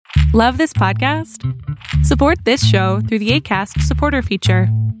Love this podcast? Support this show through the Acast supporter feature.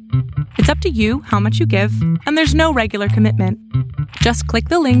 It's up to you how much you give, and there's no regular commitment. Just click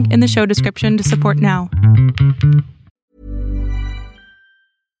the link in the show description to support now.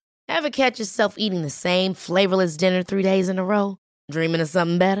 Ever catch yourself eating the same flavorless dinner 3 days in a row? Dreaming of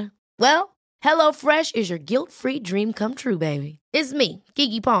something better? Well, HelloFresh is your guilt-free dream come true, baby. It's me,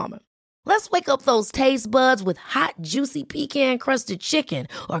 Keke Palmer. Let's wake up those taste buds with hot, juicy pecan-crusted chicken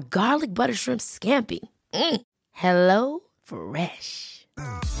or garlic butter shrimp scampi. Hello Fresh.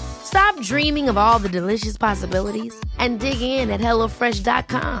 Stop dreaming of all the delicious possibilities and dig in at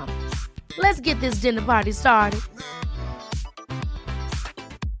HelloFresh.com. Let's get this dinner party started.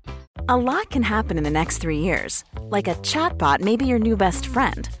 A lot can happen in the next 3 years. Like a chatbot may be your new best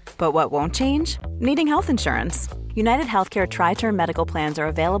friend. But what won't change? Needing health insurance. United Healthcare Tri-Term Medical Plans are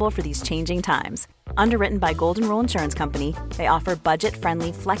available for these changing times. Underwritten by Golden Rule Insurance Company, they offer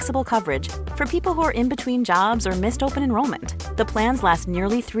budget-friendly, flexible coverage for people who are in between jobs or missed open enrollment. The plans last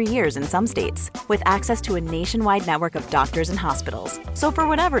nearly 3 years in some states, with access to a nationwide network of doctors and hospitals. So for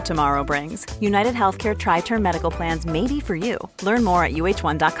whatever tomorrow brings, United Healthcare Tri-Term Medical Plans may be for you. Learn more at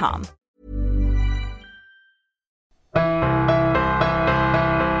uh1.com.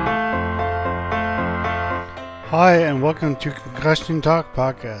 Hi, and welcome to Concussion Talk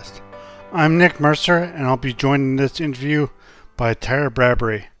Podcast. I'm Nick Mercer, and I'll be joined in this interview by Tara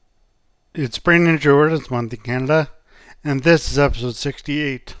Bradbury. It's Brain Injury Awareness Month in Canada, and this is episode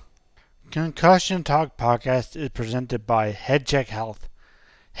 68. Concussion Talk Podcast is presented by HeadCheck Health.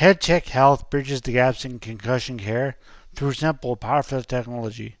 HeadCheck Health bridges the gaps in concussion care through simple, powerful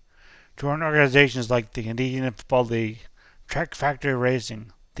technology. Join organizations like the Canadian Football League, Trek Factory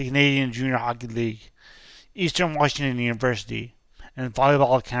Racing, the Canadian Junior Hockey League, Eastern Washington University, and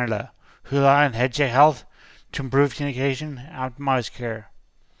Volleyball Canada, who rely on HeadCheck Health to improve communication and optimize care.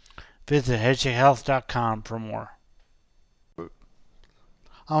 Visit headcheckhealth.com for more.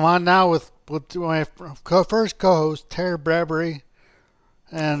 I'm on now with my first co-host, Tara Bradbury,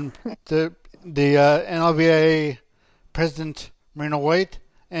 and the NLBA President Marina White,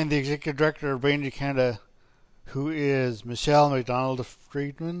 and the Executive Director of Brain Injury Canada, who is Michelle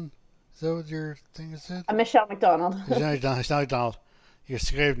McDonald-Friedman. Is that what your thing is? I'm Michelle McDonald. Michelle McDonald. Your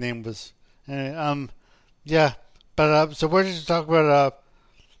Skype name was. Yeah. But so we're just talking about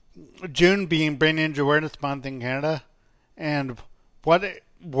June being Brain Injury Awareness Month in Canada, and what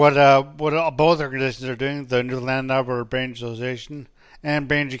both organizations are doing, the Newfoundland Labrador Brain Association and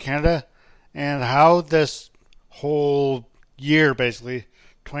Brain Injury Canada, and how this whole year, basically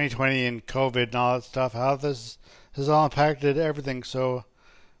 2020 and COVID and all that stuff, how this has all impacted everything. So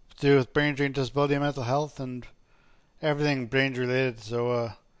to do with brain injury and disability and mental health and everything brain related.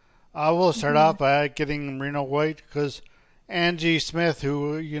 So I will start off by getting Marina White, because Angie Smith,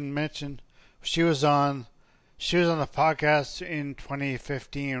 who you mentioned, she was on the podcast in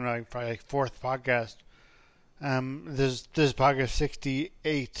 2015, probably fourth podcast. This is podcast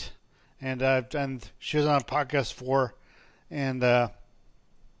 68, and she was on podcast 4, and so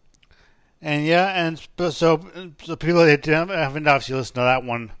people that haven't obviously listened to that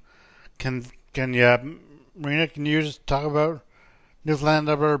one, can you, Marina, can you just talk about Newfoundland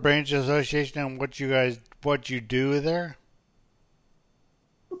Labrador Brain Association and what you do there?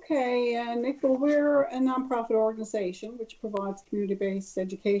 Okay, Nick, well, we're a nonprofit organization which provides community-based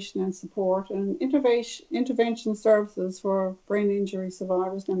education and support and intervention services for brain injury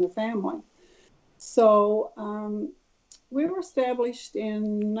survivors and their family. So we were established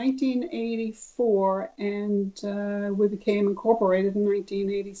in 1984, and we became incorporated in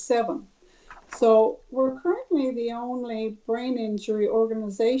 1987. So we're currently the only brain injury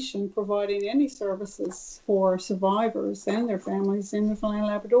organization providing any services for survivors and their families in Newfoundland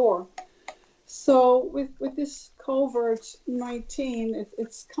and Labrador. So with this COVID-19,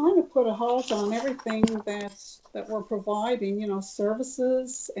 it's kind of put a halt on everything that we're providing,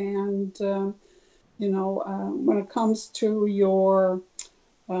 services and, when it comes to your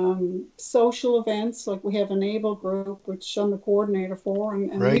social events, like we have an ABLE group, which I'm the coordinator for,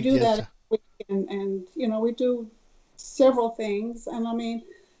 and right, we do that. And we do several things. And I mean,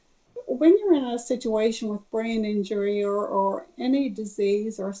 when you're in a situation with brain injury or any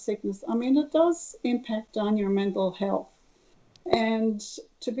disease or sickness, I mean, it does impact on your mental health. And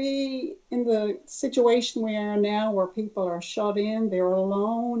to be in the situation we are now, where people are shut in, they're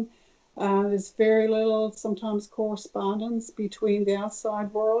alone, there's very little sometimes correspondence between the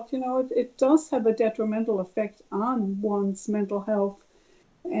outside world, it does have a detrimental effect on one's mental health.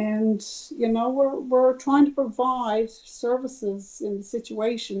 And, we're trying to provide services in the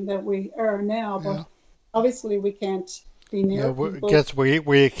situation that we are now, but obviously we can't be near Yeah, people. gets where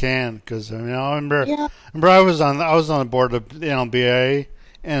you can, because I mean I remember Yeah, I was on the board of the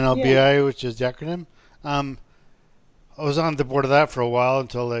NLBA, which is the acronym. I was on the board of that for a while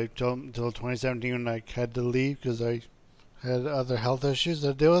until 2017 when I had to leave because I had other health issues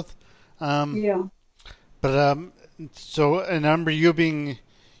to deal with. Um, yeah. but so and I remember I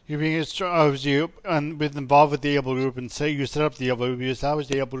was been involved with the Able Group and say you set up the Able Group. You established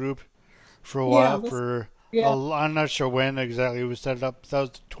the Able Group for a Yeah, while for yeah. I'm not sure when exactly it was set up. That was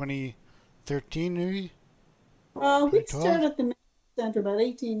 2013 maybe We 2012. started at the Medical Center about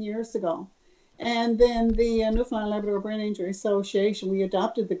 18 years ago. And then the Newfoundland Labrador Brain Injury Association, we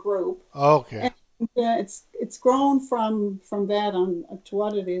adopted the group. Okay. And it's grown from that on to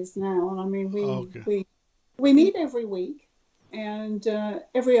what it is now. And I mean, Okay. we meet every week, and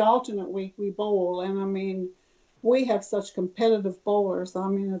every alternate week we bowl. And I mean, we have such competitive bowlers. I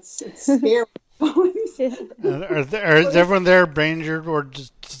mean, it's scary. Is everyone there brain injured or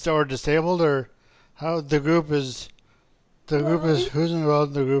disabled, or how the group is? The group Well, is who's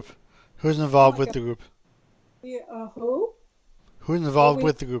involved in the group? Who's involved with the group? who? Who's Well, involved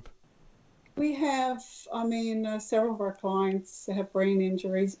with the group? we have, I mean, several of our clients have brain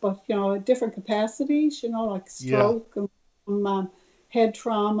injuries, but at different capacities. Like Yeah. stroke, head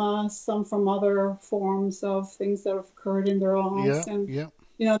trauma, some from other forms of things that have occurred in their Yeah. lives, and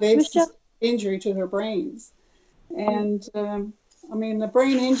Yeah. they've Michelle, sustained injury to their brains. And I mean, the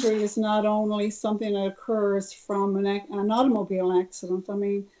brain injury is not only something that occurs from an automobile accident. I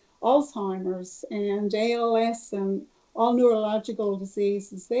mean, Alzheimer's and ALS and all neurological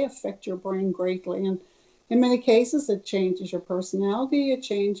diseases, they affect your brain greatly. And in many cases, it changes your personality. It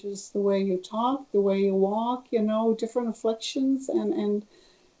changes the way you talk, the way you walk, different afflictions. And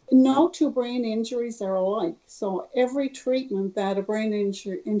no two brain injuries are alike. So every treatment that a brain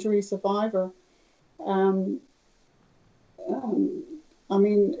injury survivor I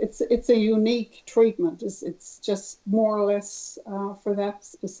mean, it's a unique treatment. It's just more or less for that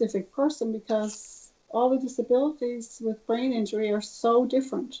specific person because all the disabilities with brain injury are so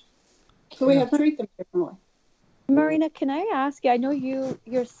different. So we have to treat them differently. Marina, can I ask you? I know you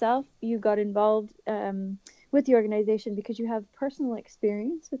yourself, you got involved with the organization because you have personal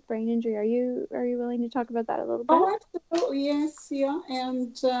experience with brain injury. Are you willing to talk about that a little bit? Oh, absolutely, yes, yeah.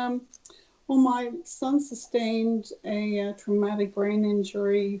 And well, my son sustained a traumatic brain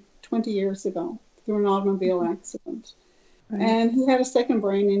injury 20 years ago through an automobile accident. Right. And he had a second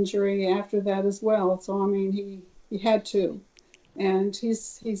brain injury after that as well. So, I mean, he had two. And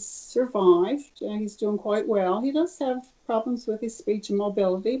he's survived. He's doing quite well. He does have problems with his speech and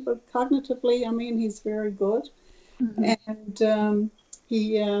mobility, but cognitively, I mean, he's very good. Mm-hmm. And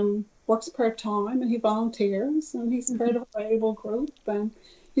he works part-time, and he volunteers, and he's part of our Able Group, and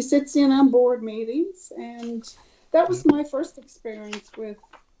he sits in on board meetings. And that was my first experience with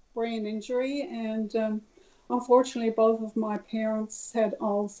brain injury. And unfortunately, both of my parents had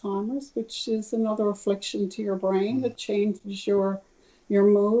Alzheimer's, which is another affliction to your brain that changes your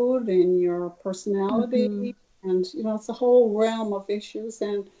mood and your personality. Mm-hmm. And, it's a whole realm of issues.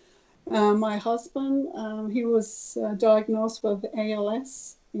 And my husband, he was diagnosed with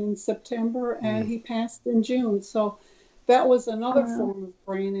ALS in September, and he passed in June. So that was another form of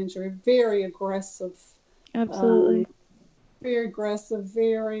brain injury, very aggressive. Absolutely. Very aggressive,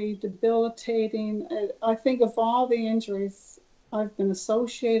 very debilitating. I think of all the injuries I've been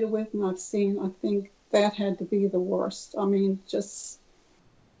associated with and I've seen, I think that had to be the worst. I mean, just,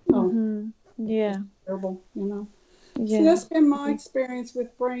 yeah, terrible, Yeah. So that's been my experience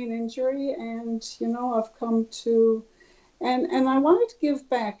with brain injury, and, I've come to, and I wanted to give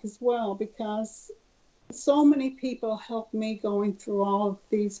back as well because so many people helped me going through all of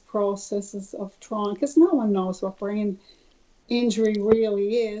these processes of trauma, because no one knows what brain injury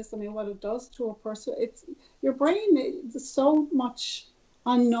really is. I mean, what it does to a person. It's your brain. There's so much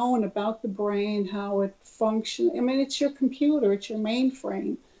unknown about the brain, how it functions. I mean, it's your computer. It's your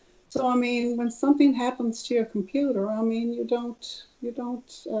mainframe. So, I mean, when something happens to your computer, I mean, you don't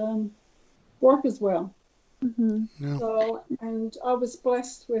work as well. Mm-hmm. No. So, and I was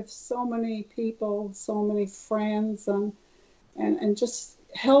blessed with so many people, so many friends, and just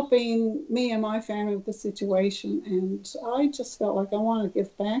helping me and my family with the situation. And I just felt like I want to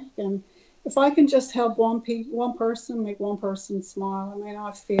give back. And if I can just help one person, make one person smile, I mean,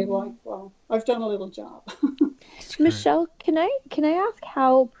 I feel like, well, I've done a little job. Michelle, can I ask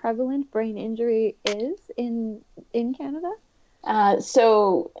how prevalent brain injury is in Canada?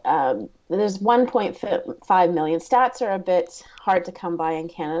 there's 1.5 million. Stats are a bit hard to come by in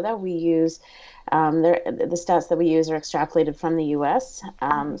Canada. We use the stats that we use are extrapolated from the U.S.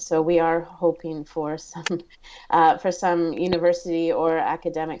 So we are hoping for some university or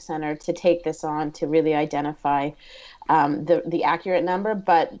academic center to take this on to really identify the accurate number.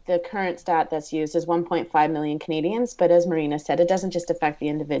 But the current stat that's used is 1.5 million Canadians. But as Marina said, it doesn't just affect the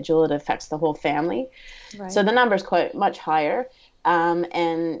individual; it affects the whole family. Right. So the number is quite much higher.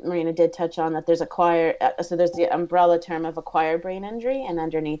 And Marina did touch on that there's so there's the umbrella term of acquired brain injury, and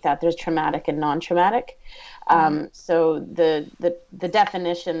underneath that there's traumatic and non-traumatic. So the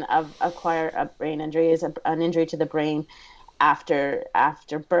definition of acquired brain injury is an injury to the brain after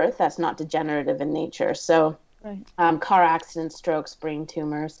birth that's not degenerative in nature. So car accidents, strokes, brain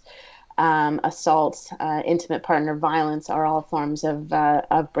tumors, assaults, intimate partner violence are all forms of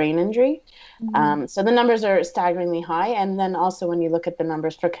brain injury. So the numbers are staggeringly high. And then also when you look at the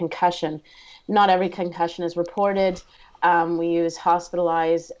numbers for concussion, not every concussion is reported. We use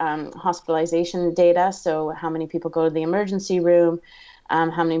hospitalization data, so how many people go to the emergency room,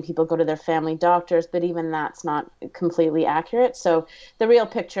 how many people go to their family doctors, but even that's not completely accurate. So the real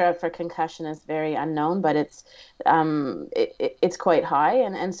picture for concussion is very unknown, but it's quite high.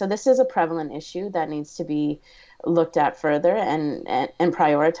 And so this is a prevalent issue that needs to be looked at further and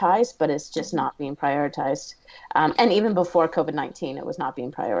prioritized, but it's just not being prioritized. And even before COVID-19, it was not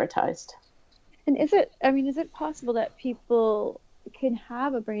being prioritized. And is it possible that people can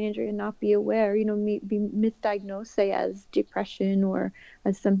have a brain injury and not be aware, be misdiagnosed, say, as depression or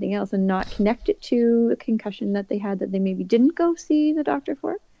as something else, and not connect it to a concussion that they had that they maybe didn't go see the doctor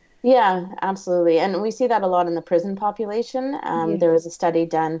for? Yeah, absolutely. And we see that a lot in the prison population. There was a study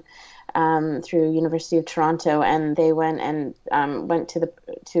done through University of Toronto, and they went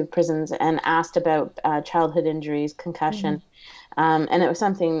to prisons and asked about childhood injuries, concussion. And it was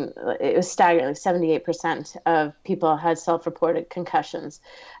staggering. Like 78% of people had self-reported concussions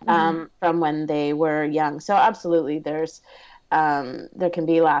from when they were young. So absolutely, there can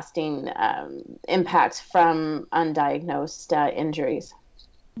be lasting impacts from undiagnosed injuries.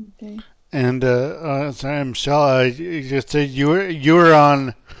 Okay. And sorry, Michelle, you just said you were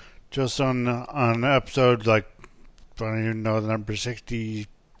on episode, like, I don't even know the number,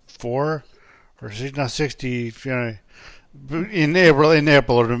 64 or 60. In April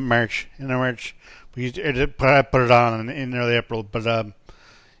or March. In March, I put it on in early April. But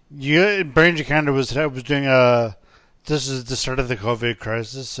Brain Injury Canada was doing this is the start of the COVID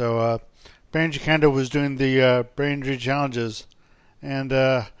crisis. So Brain Injury Canada was doing the brain injury challenges, and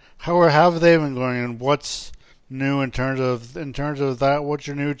how have they been going? And what's new in terms of that? What's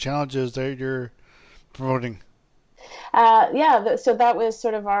your new challenges that you're promoting? So that was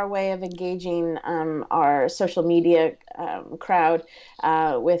sort of our way of engaging our social media crowd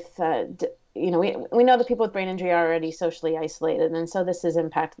with, we know that people with brain injury are already socially isolated, and so this has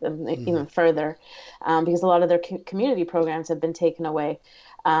impacted them even further because a lot of their community programs have been taken away.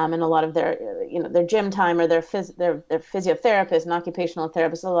 And a lot of their gym time or their physiotherapists and occupational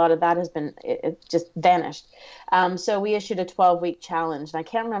therapists, a lot of that has been it just vanished. So we issued a 12-week challenge, and I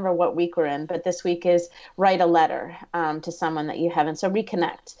can't remember what week we're in, but this week is write a letter to someone that you haven't. So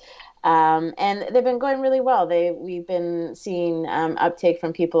reconnect. And they've been going really well. We've been seeing uptake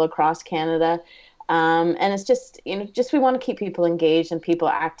from people across Canada. And it's just we want to keep people engaged and people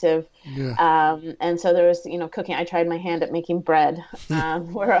active. Yeah. And so there was, cooking. I tried my hand at making bread. How'd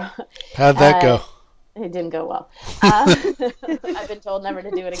that go? It didn't go well. I've been told never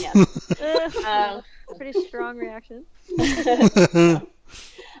to do it again. Pretty strong reaction. Never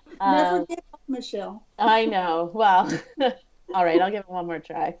give up, Michelle. I know. Well, all right, I'll give it one more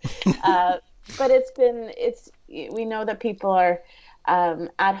try. But we know that people are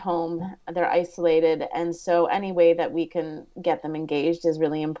at home, they're isolated, and so any way that we can get them engaged is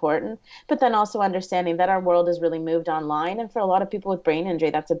really important. But then also understanding that our world has really moved online, and for a lot of people with brain injury,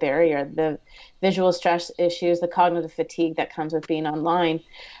 that's a barrier. The visual stress issues, the cognitive fatigue that comes with being online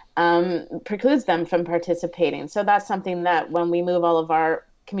precludes them from participating. So that's something that when we move all of our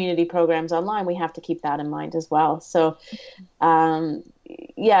community programs online, we have to keep that in mind as well. So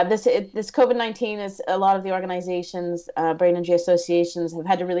this COVID-19 is a lot of the organizations, brain injury associations have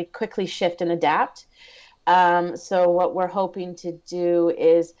had to really quickly shift and adapt. So what we're hoping to do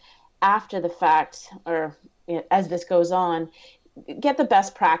is after the fact, or as this goes on, get the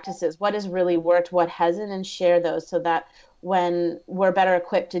best practices, what has really worked, what hasn't, and share those so that when we're better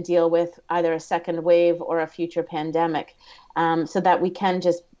equipped to deal with either a second wave or a future pandemic, so that we can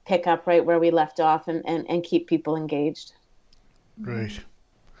just pick up right where we left off and keep people engaged. Great.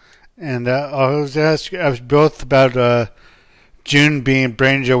 And I was both about June being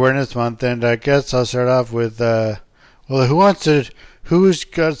Brain Injury Awareness Month, and I guess I'll start off with who's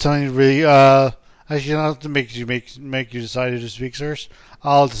got something really actually not to make you decide who to speak first.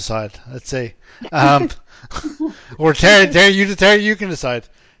 I'll decide. Let's say, or Terry, you can decide.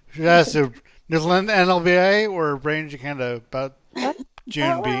 Should I ask the Newfoundland NLBA or Brain Injury Canada about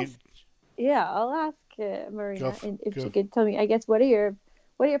June being? I'll ask Marina, and if she could tell me, I guess, what are your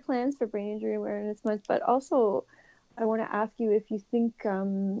plans for Brain Injury Awareness Month? But also, I want to ask you if you think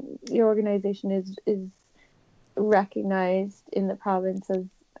your organization is recognized in the province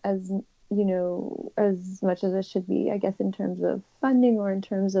as as much as it should be, I guess, in terms of funding or in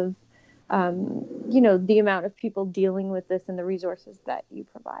terms of the amount of people dealing with this and the resources that you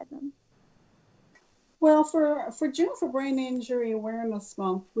provide them. Well, for June, for Brain Injury Awareness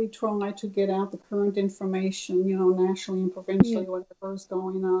Month, we try to get out the current information, nationally and provincially, whatever's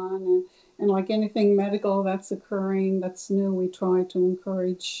going on, and like anything medical that's occurring that's new, we try to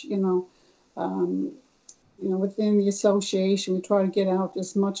encourage, within the association, we try to get out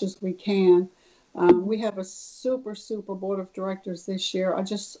as much as we can. We have a super board of directors this year. I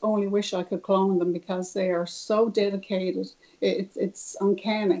just only wish I could clone them because they are so dedicated. It's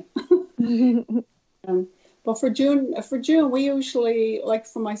uncanny. But for June, we usually, like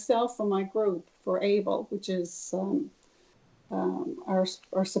for myself, for my group, for ABLE, which is our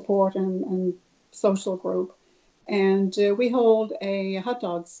support and social group, and we hold a hot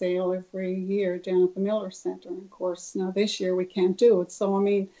dog sale every year down at the Miller Center. And of course, now this year we can't do it. So, I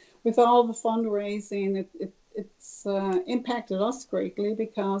mean, with all the fundraising, it's impacted us greatly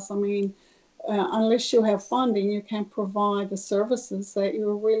because, I mean, unless you have funding, you can't provide the services that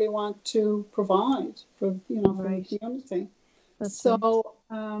you really want to provide for the community. So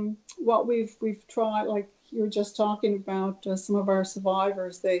what we've tried, like you were just talking about, some of our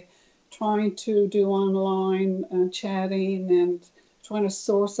survivors, they trying to do online chatting and trying to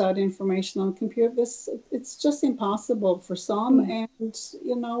source out information on the computer. It's just impossible for some, and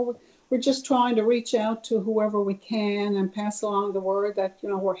we're just trying to reach out to whoever we can and pass along the word that,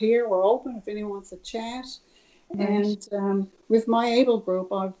 we're here, we're open if anyone wants to chat. Right. And with my ABLE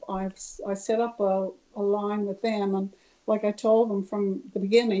group, I set up a line with them. And like I told them from the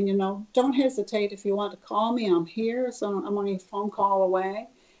beginning, don't hesitate if you want to call me. I'm here, so I'm only a phone call away.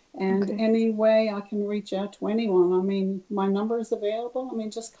 And any way I can reach out to anyone. I mean, my number is available. I mean,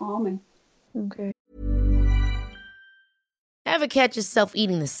 just call me. Okay. Ever catch yourself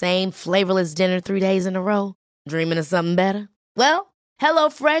eating the same flavorless dinner 3 days in a row? Dreaming of something better? Well,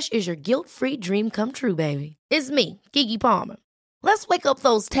 HelloFresh is your guilt-free dream come true, baby. It's me, Keke Palmer. Let's wake up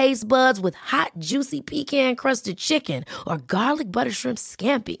those taste buds with hot, juicy pecan-crusted chicken or garlic butter shrimp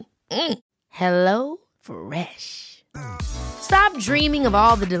scampi. Hello Fresh. Stop dreaming of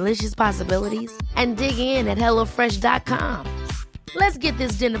all the delicious possibilities and dig in at HelloFresh.com. Let's get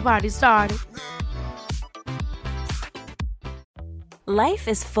this dinner party started. Life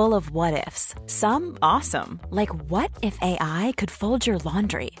is full of what-ifs. Some awesome, like what if AI could fold your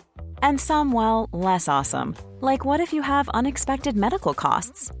laundry? And some, well, less awesome, like what if you have unexpected medical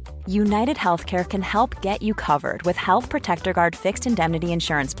costs? United Healthcare can help get you covered with Health Protector Guard fixed indemnity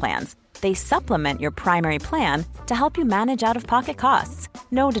insurance plans. They supplement your primary plan to help you manage out-of-pocket costs.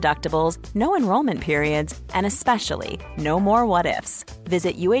 No deductibles, no enrollment periods, and especially no more what-ifs.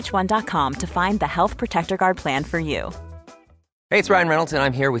 Visit uh1.com to find the Health Protector Guard plan for you. Hey, it's Ryan Reynolds, and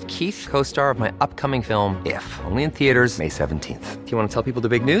I'm here with Keith, co-star of my upcoming film, If, only in theaters May 17th. Do you want to tell people the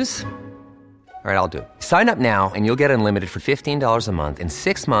big news? All right, I'll do it. Sign up now and you'll get unlimited for $15 a month and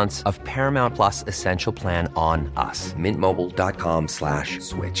 6 months of Paramount Plus Essential Plan on us.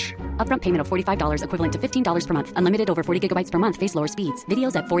 MintMobile.com/switch. Upfront payment of $45 equivalent to $15 per month. Unlimited over 40 gigabytes per month. Face lower speeds.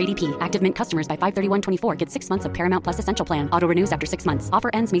 Videos at 480p. Active Mint customers by 531.24 get 6 months of Paramount Plus Essential Plan. Auto renews after 6 months. Offer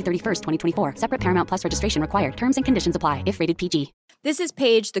ends May 31st, 2024. Separate Paramount Plus registration required. Terms and conditions apply if rated PG. This is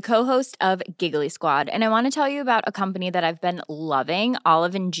Paige, the co-host of Giggly Squad, and I want to tell you about a company that I've been loving,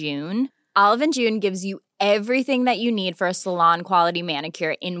 Olive & June. Olive & June gives you everything that you need for a salon-quality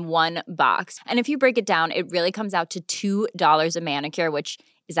manicure in one box. And if you break it down, it really comes out to $2 a manicure, which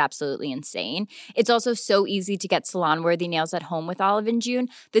is absolutely insane. It's also so easy to get salon-worthy nails at home with Olive & June.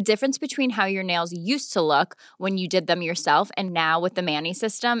 The difference between how your nails used to look when you did them yourself and now with the Mani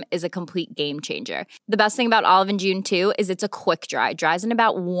system is a complete game changer. The best thing about Olive & June, too, is it's a quick dry. Dries in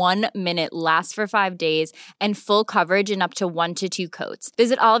about 1 minute, lasts for 5 days, and full coverage in up to 1 to 2 coats.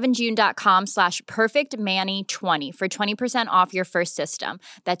 Visit oliveandjune.com/perfectmani20 for 20% off your first system.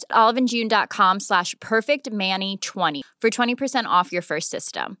 That's oliveandjune.com/perfectmani20 for 20% off your first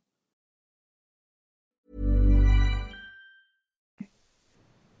system.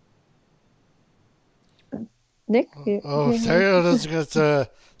 Nick? Sorry.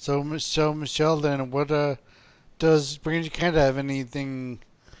 So Michelle, then what does Brain Injury Canada have anything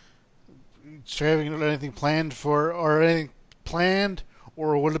planned for, or anything planned,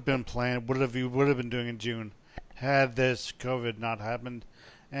 or would have been planned? Would have been doing in June had this COVID not happened?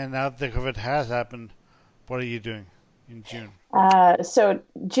 And now that the COVID has happened, what are you doing in June? So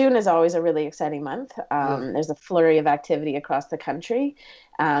June is always a really exciting month. There's a flurry of activity across the country.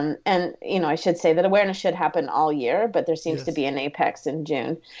 And, I should say that awareness should happen all year, but there seems to be an apex in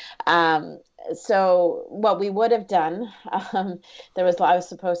June. So what we would have done, I was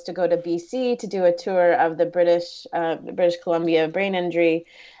supposed to go to BC to do a tour of the British Columbia Brain Injury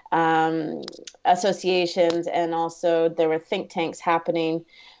associations, and also there were think tanks happening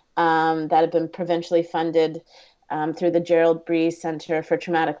that had been provincially funded through the Gerald Bree Center for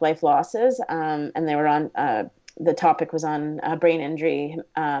Traumatic Life Losses, and they were on. The topic was on brain injury,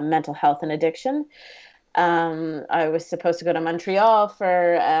 mental health, and addiction. I was supposed to go to Montreal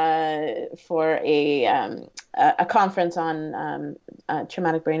for a conference on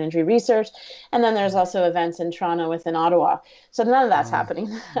traumatic brain injury research, and then there's also events in Toronto within Ottawa. So none of that's happening.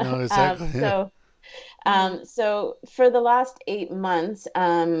 No, exactly. So for the last 8 months,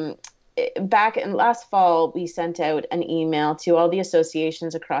 back in last fall, we sent out an email to all the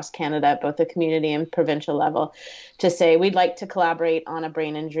associations across Canada at both the community and provincial level to say we'd like to collaborate on a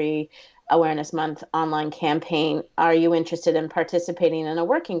Brain Injury Awareness Month online campaign. Are you interested in participating in a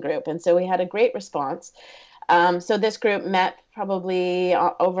working group? And so we had a great response. So this group met probably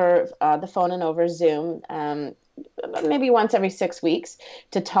over the phone and over Zoom, maybe once every 6 weeks,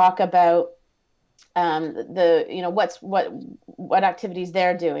 to talk about what activities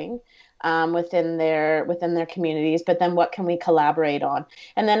they're doing within their communities, but then what can we collaborate on?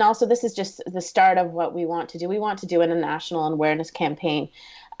 And then also, this is just the start of what we want to do. We want to do a national awareness campaign,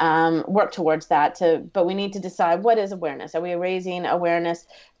 work towards that. But we need to decide, what is awareness? Are we raising awareness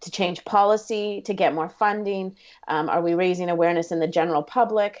to change policy, to get more funding? Are we raising awareness in the general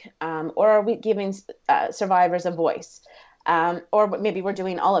public, or are we giving survivors a voice? Or maybe we're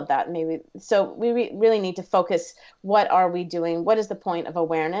doing all of that. So we really need to focus. What are we doing? What is the point of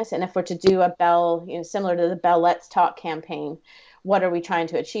awareness? And if we're to do a Bell, similar to the Bell Let's Talk campaign, what are we trying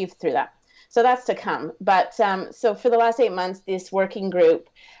to achieve through that? So that's to come. But so for the last 8 months, this working group,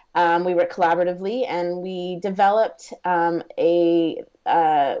 we worked collaboratively, and we developed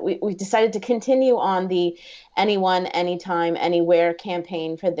we decided to continue on the Anyone, Anytime, Anywhere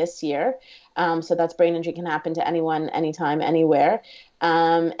campaign for this year. So that's brain injury can happen to anyone, anytime, anywhere.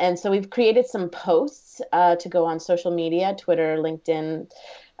 And so we've created some posts to go on social media, Twitter, LinkedIn,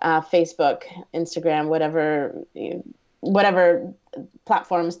 Facebook, Instagram, whatever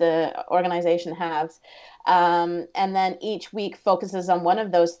platforms the organization has. And then each week focuses on one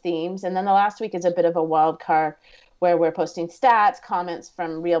of those themes. And then the last week is a bit of a wild card, where we're posting stats, comments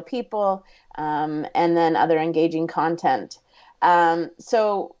from real people, and then other engaging content.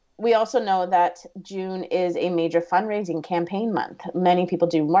 So we also know that June is a major fundraising campaign month. Many people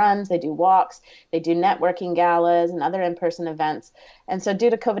do runs, they do walks, they do networking galas and other in-person events. And so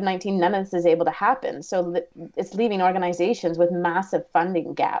due to COVID-19, none of this is able to happen. So it's leaving organizations with massive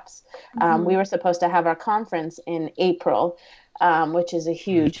funding gaps. We were supposed to have our conference in April, which is a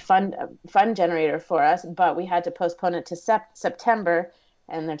huge fund generator for us, but we had to postpone it to September.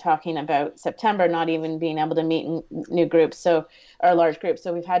 And they're talking about September not even being able to meet in new groups, or large groups.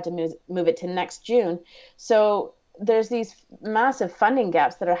 So we've had to move it to next June. So there's these massive funding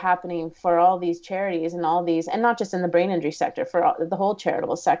gaps that are happening for all these charities and not just in the brain injury sector, for the whole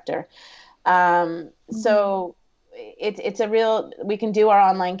charitable sector. So it's a real, we can do our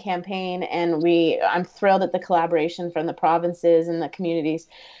online campaign, and I'm thrilled at the collaboration from the provinces and the communities.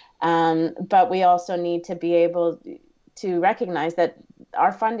 But we also need to be able to recognize that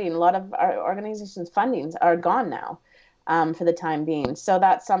our funding, a lot of our organizations' fundings are gone now for the time being. So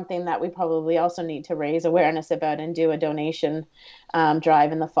that's something that we probably also need to raise awareness about and do a donation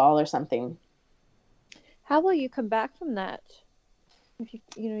drive in the fall or something. How will you come back from that? If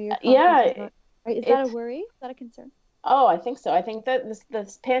your is that a worry? Is that a concern? Oh, I think so. I think that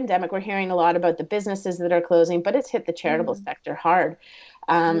this pandemic, we're hearing a lot about the businesses that are closing, but it's hit the charitable sector hard.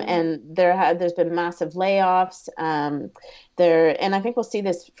 And there's been massive layoffs and I think we'll see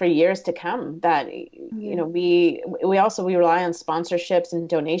this for years to come, that we rely on sponsorships and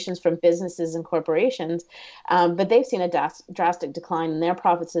donations from businesses and corporations, but they've seen a drastic decline in their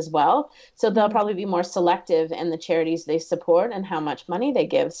profits as well. So they'll probably be more selective in the charities they support and how much money they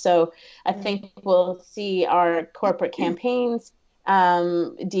give. So I think we'll see our corporate campaigns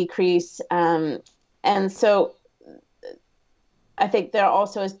decrease, and so I think there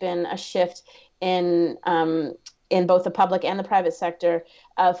also has been a shift in both the public and the private sector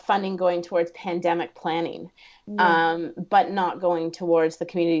of funding going towards pandemic planning, but not going towards the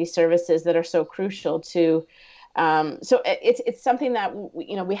community services that are so crucial to. So it's something that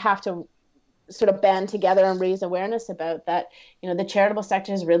we have to sort of band together and raise awareness about, that the charitable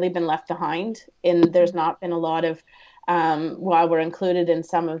sector has really been left behind, and there's not been a lot of while we're included in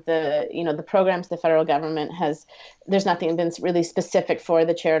some of the the programs the federal government has, there's nothing been really specific for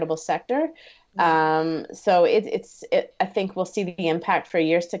the charitable sector. So I think we'll see the impact for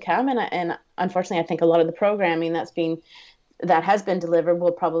years to come, and unfortunately I think a lot of the programming that has been delivered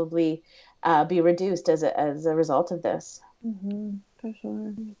will probably be reduced as a result of this. Mm-hmm, for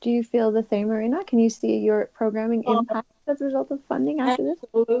sure. Do you feel the same, Marina? Can you see your programming impact as a result of funding after this?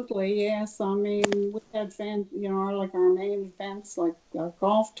 Absolutely, yes. I mean, we've had our main events, like our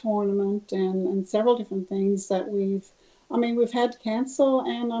golf tournament and several different things that we've had to cancel.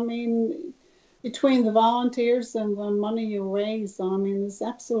 And I mean, between the volunteers and the money you raise, I mean, it's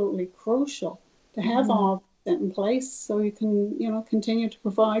absolutely crucial to have all that in place so you can, continue to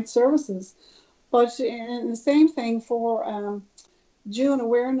provide services. But in the same thing for June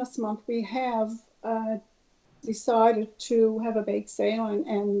Awareness Month, we have decided to have a bake sale,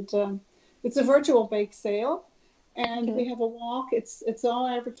 and it's a virtual bake sale, and we have a walk. It's all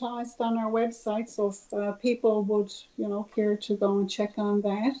advertised on our website, so if people would care to go and check on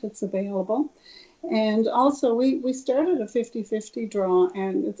that, it's available. And also we started a 50-50 draw,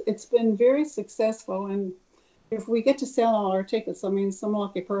 and it's been very successful. And if we get to sell all our tickets, I mean, some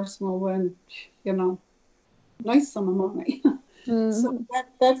lucky person will win, nice sum of money. So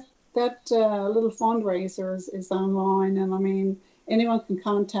that little fundraiser is online, and I mean, anyone can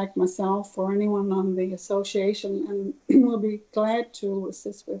contact myself or anyone on the association, and we'll be glad to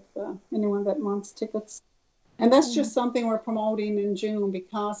assist with anyone that wants tickets. And that's just something we're promoting in June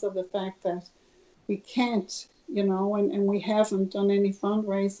because of the fact that we can't, and we haven't done any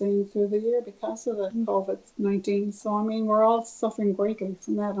fundraising through the year because of the COVID-19. So, I mean, we're all suffering greatly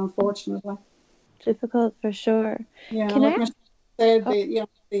from that, unfortunately. Difficult for sure. Yeah, like Michelle said,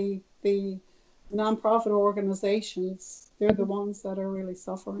 the nonprofit organizations, they're the ones that are really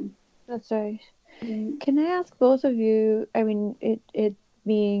suffering. That's right. Can I ask both of you, I mean, it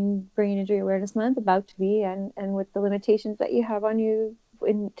being Brain Injury Awareness Month, about to be, and with the limitations that you have on you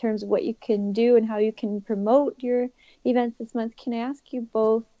in terms of what you can do and how you can promote your events this month, can I ask you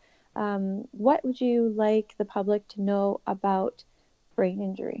both, what would you like the public to know about brain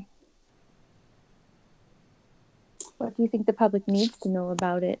injury? What do you think the public needs to know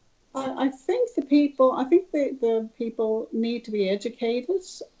about it? I think the people need to be educated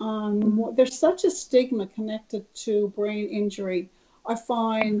on there's such a stigma connected to brain injury. I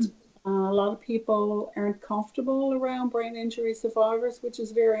find a lot of people aren't comfortable around brain injury survivors, which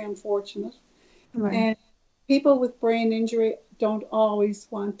is very unfortunate. Right. And people with brain injury don't always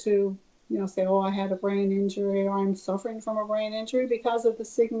want to, say, oh, I had a brain injury, or I'm suffering from a brain injury, because of the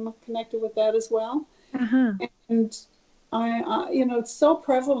stigma connected with that as well. And I it's so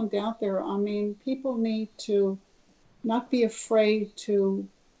prevalent out there. I mean, people need to not be afraid to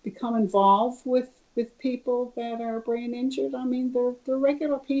become involved with people that are brain injured. I mean, they're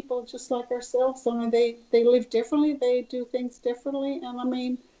regular people just like ourselves. I mean, they live differently, they do things differently, and I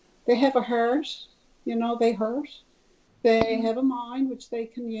mean, they have a heart, they hurt. They have a mind which they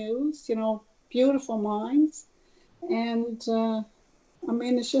can use, beautiful minds. And I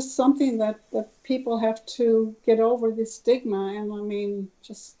mean, it's just something that people have to get over, this stigma, and I mean,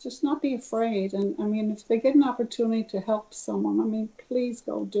 just not be afraid. And I mean, if they get an opportunity to help someone, I mean, please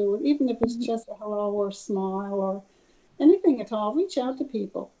go do it, even if it's just a hello or a smile or anything at all. Reach out to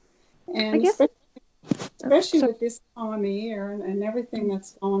people, and especially with this time of year and everything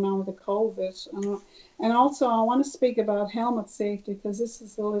that's going on with the COVID. And also, I want to speak about helmet safety, because this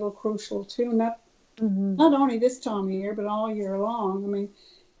is a little crucial too. Not only this time of year, but all year long. I mean,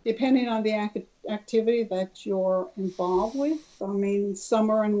 depending on the activity that you're involved with, I mean,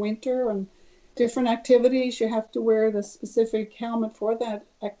 summer and winter and different activities, you have to wear the specific helmet for that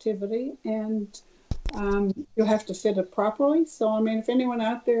activity, and you have to fit it properly. So, I mean, if anyone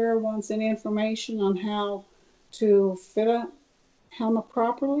out there wants any information on how to fit a helmet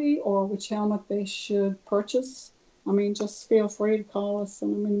properly, or which helmet they should purchase, I mean, just feel free to call us,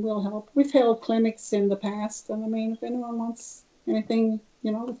 and I mean, we'll help. We've held clinics in the past, and I mean, if anyone wants anything,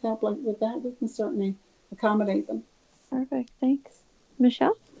 with help like with that, we can certainly accommodate them. Perfect, thanks.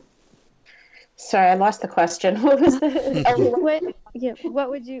 Michelle? Sorry, I lost the question. What was the?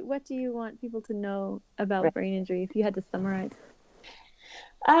 What do you want people to know about brain injury, if you had to summarize?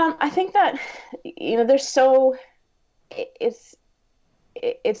 I think that there's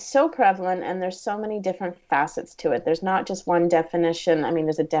it's so prevalent, and there's so many different facets to it. There's not just one definition. I mean,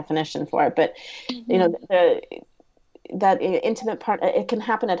 there's a definition for it, but you know, that intimate part, it can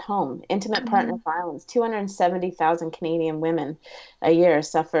happen at home. Intimate partner violence. 270,000 Canadian women a year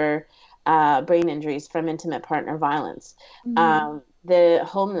suffer brain injuries from intimate partner violence. The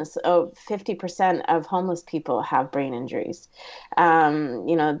homeless, 50% of homeless people have brain injuries.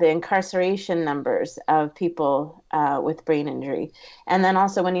 You know, the incarceration numbers of people with brain injury. And then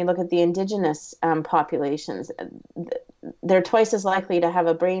also when you look at the Indigenous populations, they're twice as likely to have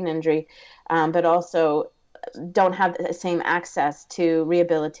a brain injury, but also don't have the same access to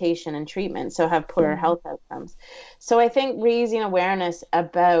rehabilitation and treatment, so have poorer health outcomes. So I think raising awareness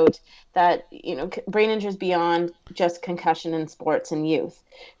about that, you know, brain injuries beyond just concussion in sports and youth.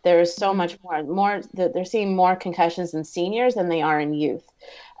 There's so much more. They're seeing more concussions in seniors than they are in youth.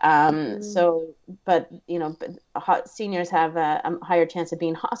 But you know, seniors have a higher chance of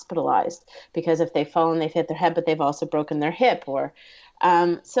being hospitalized because if they fall and they've hit their head, but they've also broken their hip or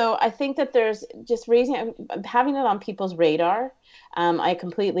so I think that there's just having it on people's radar. I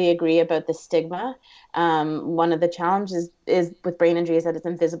completely agree about the stigma. One of the challenges is with brain injury is that it's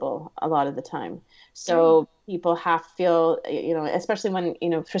invisible a lot of the time. So people have to feel, you know, especially when, you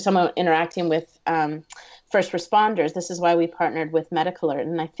know, for someone interacting with first responders, this is why we partnered with Medical Alert.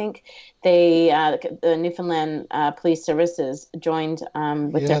 And I think the Newfoundland Police Services joined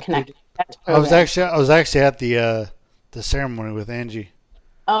with their Connect. I was actually at the ceremony with Angie.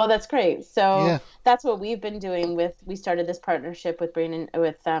 Oh, that's great. So that's what we've been doing we started this partnership with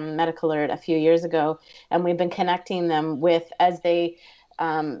Medical Alert a few years ago, and we've been connecting them with, as they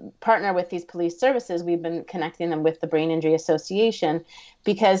partner with these police services, we've been connecting them with the Brain Injury Association,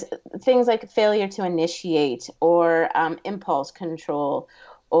 because things like failure to initiate or impulse control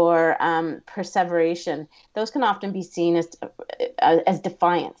or perseveration, those can often be seen as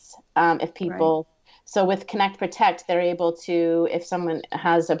defiance if people... Right. So with Connect Protect, they're able to, if someone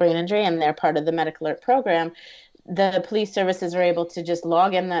has a brain injury and they're part of the Medical Alert program, the police services are able to just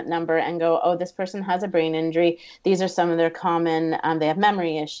log in that number and go, oh, this person has a brain injury. These are some of their common, they have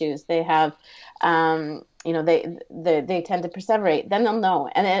memory issues. They have, you know, they tend to perseverate. Then they'll know.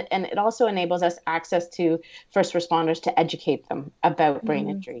 And it also enables us access to first responders to educate them about brain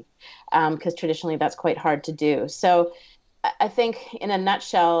injury, because traditionally that's quite hard to do. So I think in a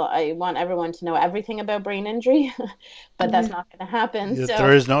nutshell, I want everyone to know everything about brain injury, but that's not going to happen. Yeah,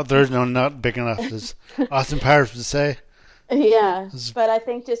 so there is no nut big enough, as Austin Powers would say. Yeah, but I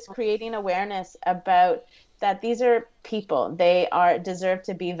think just creating awareness about that these are people. They deserve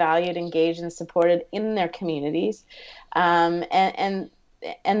to be valued, engaged, and supported in their communities, and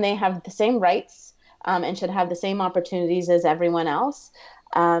they have the same rights and should have the same opportunities as everyone else.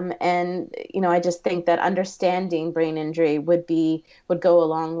 And, you know, I just think that understanding brain injury would go a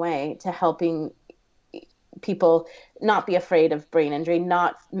long way to helping people not be afraid of brain injury,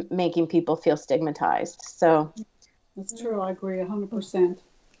 not making people feel stigmatized. So that's true. I agree 100%.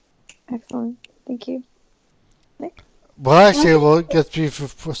 Excellent. Thank you. Nick? Well, actually,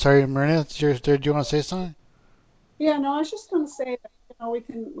 sorry, Marina, do you want to say something? Yeah, no, I was just going to say that, you know,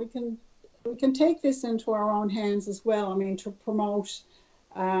 we can take this into our own hands as well. I mean, to promote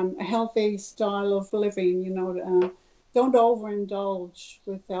a healthy style of living, you know, don't overindulge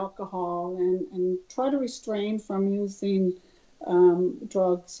with alcohol and try to restrain from using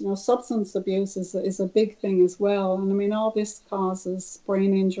drugs. You know, substance abuse is a big thing as well. And I mean, all this causes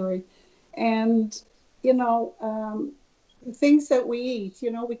brain injury. And, you know, things that we eat,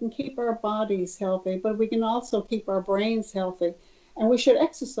 you know, we can keep our bodies healthy, but we can also keep our brains healthy. And we should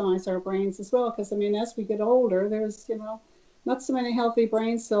exercise our brains as well, because, I mean, as we get older, there's, you know, not so many healthy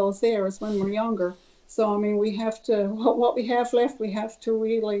brain cells there as when we're younger. So, I mean, we have to, what we have left, we have to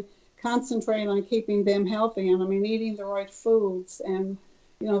really concentrate on keeping them healthy. And, I mean, eating the right foods and,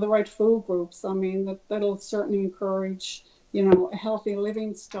 you know, the right food groups. I mean, that'll certainly encourage, you know, a healthy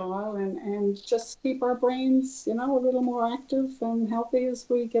living style and just keep our brains, you know, a little more active and healthy as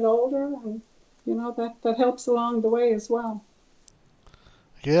we get older. And, you know, that helps along the way as well.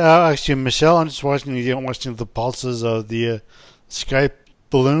 Yeah, actually, Michelle, I'm just watching the pulses of the Skype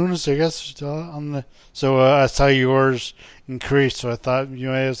balloons, I guess. So I saw yours increase, so I thought you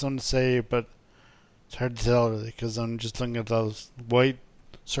may have something to say, but it's hard to tell really because I'm just looking at those white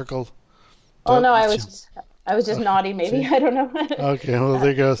circle. Oh no, I was just nodding. Maybe I don't know. Okay, well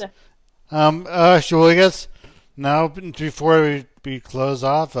there goes. Actually, well, I guess now before we close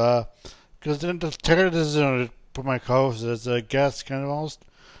off, because Tara doesn't put my co-host as a guest, kind of almost.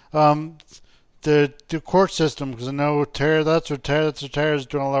 The court system, because I know Tara, that's what Tara's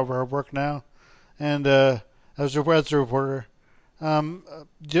doing a lot of her work now, and as a reporter,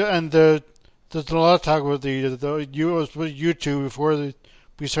 Yeah, and there's a lot of talk about the you was with you two before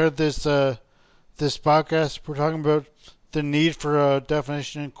we started this podcast. We're talking about the need for a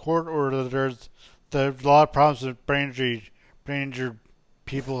definition in court, or that there's a lot of problems that brain injured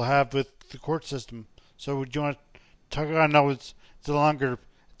people have with the court system. So would you want to talk? I know it's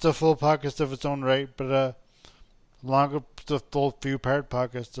a full podcast of its own right, but longer, the full few part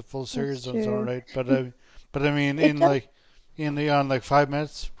podcast, the full series of its own right. But I mean, on like 5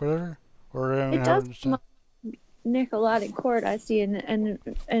 minutes, whatever. Or I mean, it does come up, Nick, a lot in court. I see,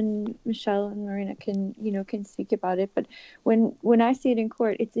 and Michelle and Marina can speak about it. But when I see it in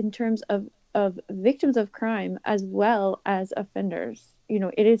court, it's in terms of victims of crime as well as offenders.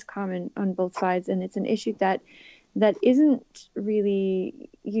 It is common on both sides, and it's an issue that isn't really,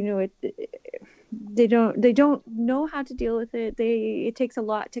 they don't know how to deal with it. It takes a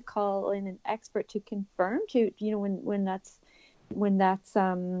lot to call in an expert to confirm when that's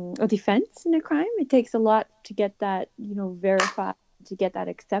a defense in a crime. It takes a lot to get that verified, to get that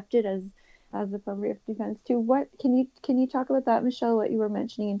accepted as appropriate defense too. What can you talk about that, Michelle? What you were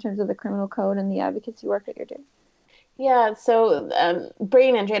mentioning in terms of the criminal code and the advocacy work that you're doing? Yeah, so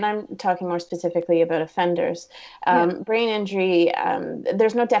brain injury, and I'm talking more specifically about offenders. Brain injury,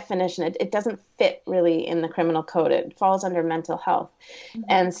 there's no definition. It doesn't fit really in the criminal code. It falls under mental health. Mm-hmm.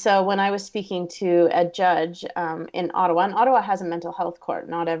 And so when I was speaking to a judge in Ottawa, and Ottawa has a mental health court.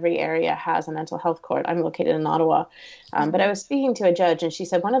 Not every area has a mental health court. I'm located in Ottawa. But I was speaking to a judge, and she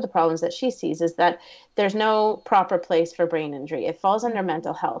said one of the problems that she sees is that there's no proper place for brain injury. It falls under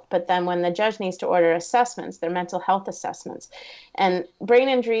mental health. But then when the judge needs to order assessments, they're mental health assessments. And brain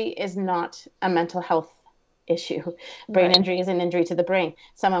injury is not a mental health issue. Brain injury is an injury to the brain.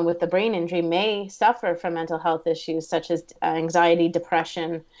 Someone with the brain injury may suffer from mental health issues such as anxiety,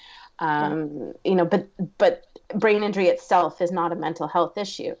 depression, but brain injury itself is not a mental health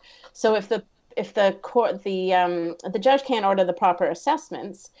issue. So if the court, the judge can't order the proper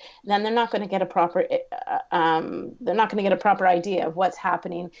assessments, then they're not going to get a proper idea of what's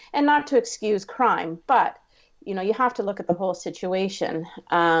happening. And not to excuse crime, but you have to look at the whole situation.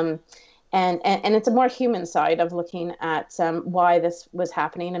 And it's a more human side of looking at why this was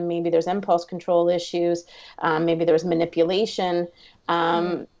happening, and maybe there's impulse control issues, maybe there was manipulation.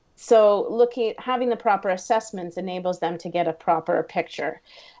 So having the proper assessments enables them to get a proper picture.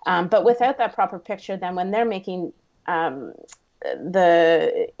 But without that proper picture, then when they're making I've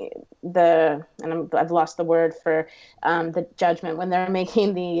lost the word for the judgment, when they're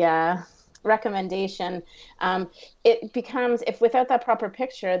making the recommendation, it becomes, if without that proper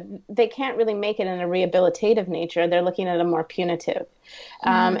picture, they can't really make it in a rehabilitative nature. They're looking at a more punitive.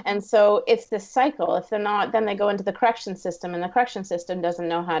 And so it's this cycle. If they're not, then they go into the correction system, and the correction system doesn't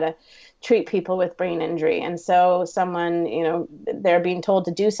know how to treat people with brain injury. And so someone, they're being told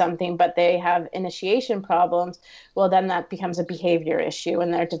to do something, but they have initiation problems. Well, then that becomes a behavior issue,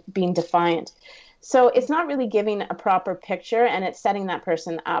 and they're being defiant. So it's not really giving a proper picture, and it's setting that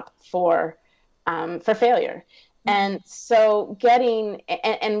person up for failure. And so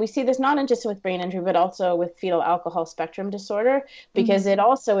and we see this not just with brain injury, but also with fetal alcohol spectrum disorder, because it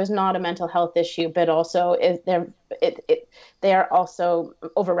also is not a mental health issue, but also they are also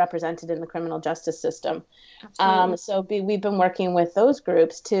overrepresented in the criminal justice system. So we've been working with those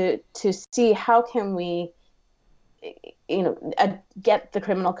groups to see how can we get the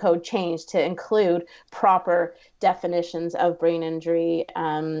criminal code changed to include proper definitions of brain injury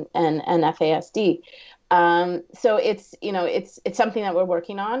and FASD. So it's something that we're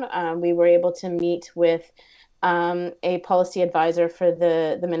working on. We were able to meet with a policy advisor for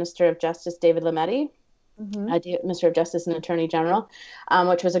the Minister of Justice, David Lametti, Minister of Justice and Attorney General,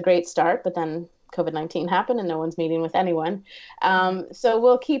 which was a great start, but then COVID-19 happened and no one's meeting with anyone. So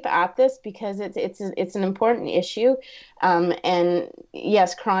we'll keep at this because it's an important issue. And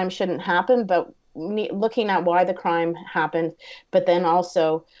yes, crime shouldn't happen, but looking at why the crime happened, but then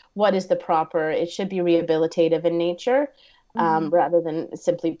also what is the proper, it should be rehabilitative in nature, rather than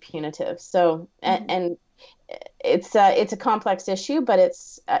simply punitive. So, and it's a complex issue, but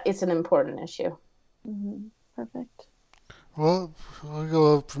it's an important issue. Perfect. Well,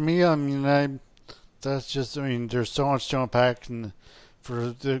 for me, there's so much to unpack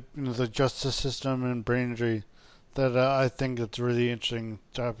for the justice system and brain injury that I think it's a really interesting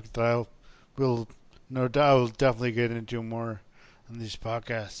topic that I will definitely get into more on these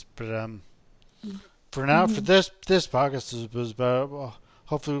podcasts. But for now, for this podcast was about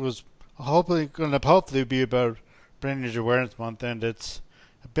hopefully going to be about Brain Injury Awareness Month, and it's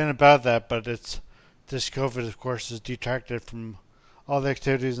been about that, but this COVID, of course, has detracted from all the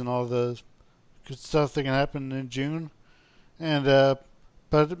activities and all the good stuff that can happen in June. And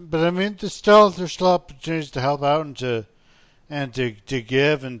but I mean, there's still opportunities to help out and to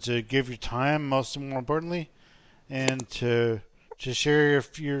give and to give your time, most more importantly, and to share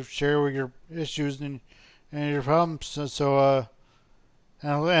your issues and your problems. So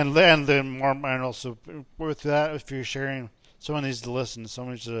and then more, and also with that, if you're sharing, someone needs to listen.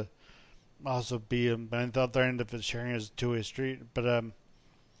 Someone needs to also be on the other end of it. Sharing is a two-way street. But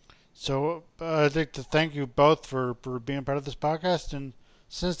so I'd like to thank you both for being part of this podcast. And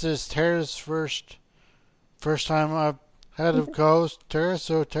since this is Tara's first time I've had a co-host, Tara,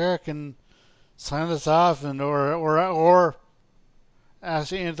 so Tara can sign us off and or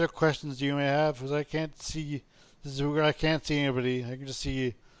ask any other questions you may have, because I can't see. This is where I can't see anybody. I can just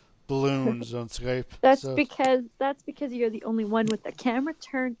see balloons on Skype. That's because you're the only one with the camera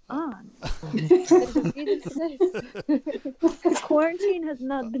turned on. Quarantine has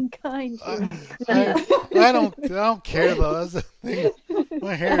not been kind to me. I don't care though. That's the thing.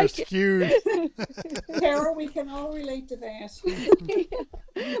 My hair is huge. Tara, we can all relate to that.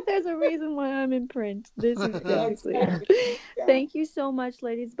 There's a reason why I'm in print. This is exactly. Yeah. Thank you so much,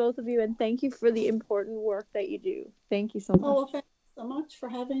 ladies, both of you, and thank you for the important work that you do. Thank you so much. Oh, thank you so much for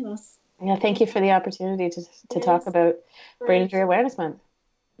having us. Yeah, thank you for the opportunity to talk about Brain Injury Awareness Month.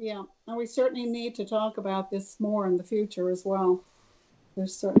 Yeah, and we certainly need to talk about this more in the future as well.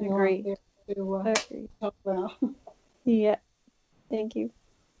 There's certainly a lot there to talk about. Yeah, thank you.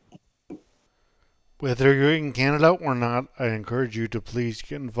 Whether you're in Canada or not, I encourage you to please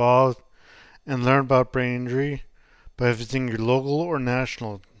get involved and learn about brain injury by visiting your local or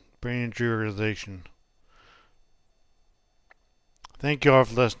national brain injury organization. Thank you all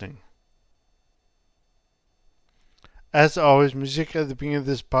for listening. As always, music at the beginning of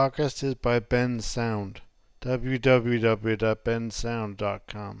this podcast is by Ben Sound.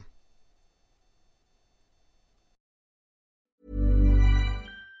 www.bensound.com.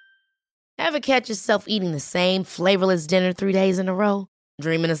 Ever catch yourself eating the same flavorless dinner 3 days in a row?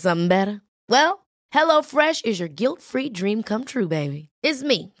 Dreaming of something better? Well, HelloFresh is your guilt-free dream come true, baby. It's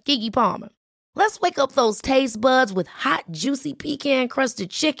me, Keke Palmer. Let's wake up those taste buds with hot, juicy pecan-crusted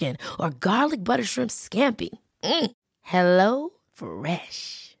chicken or garlic butter shrimp scampi. Hello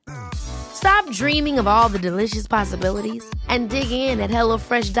Fresh. Stop dreaming of all the delicious possibilities and dig in at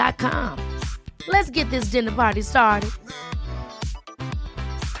HelloFresh.com. Let's get this dinner party started.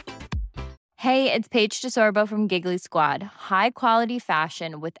 Hey, it's Paige DeSorbo from Giggly Squad. High quality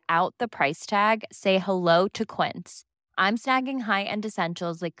fashion without the price tag. Say hello to Quince. I'm snagging high-end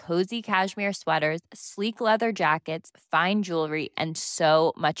essentials like cozy cashmere sweaters, sleek leather jackets, fine jewelry, and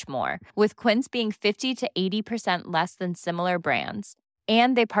so much more. With Quince being 50 to 80% less than similar brands.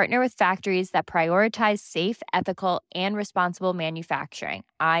 And they partner with factories that prioritize safe, ethical, and responsible manufacturing.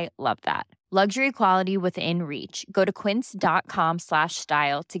 I love that. Luxury quality within reach. Go to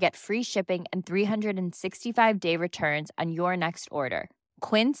quince.com/style to get free shipping and 365-day returns on your next order.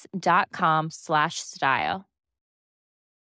 Quince.com/style.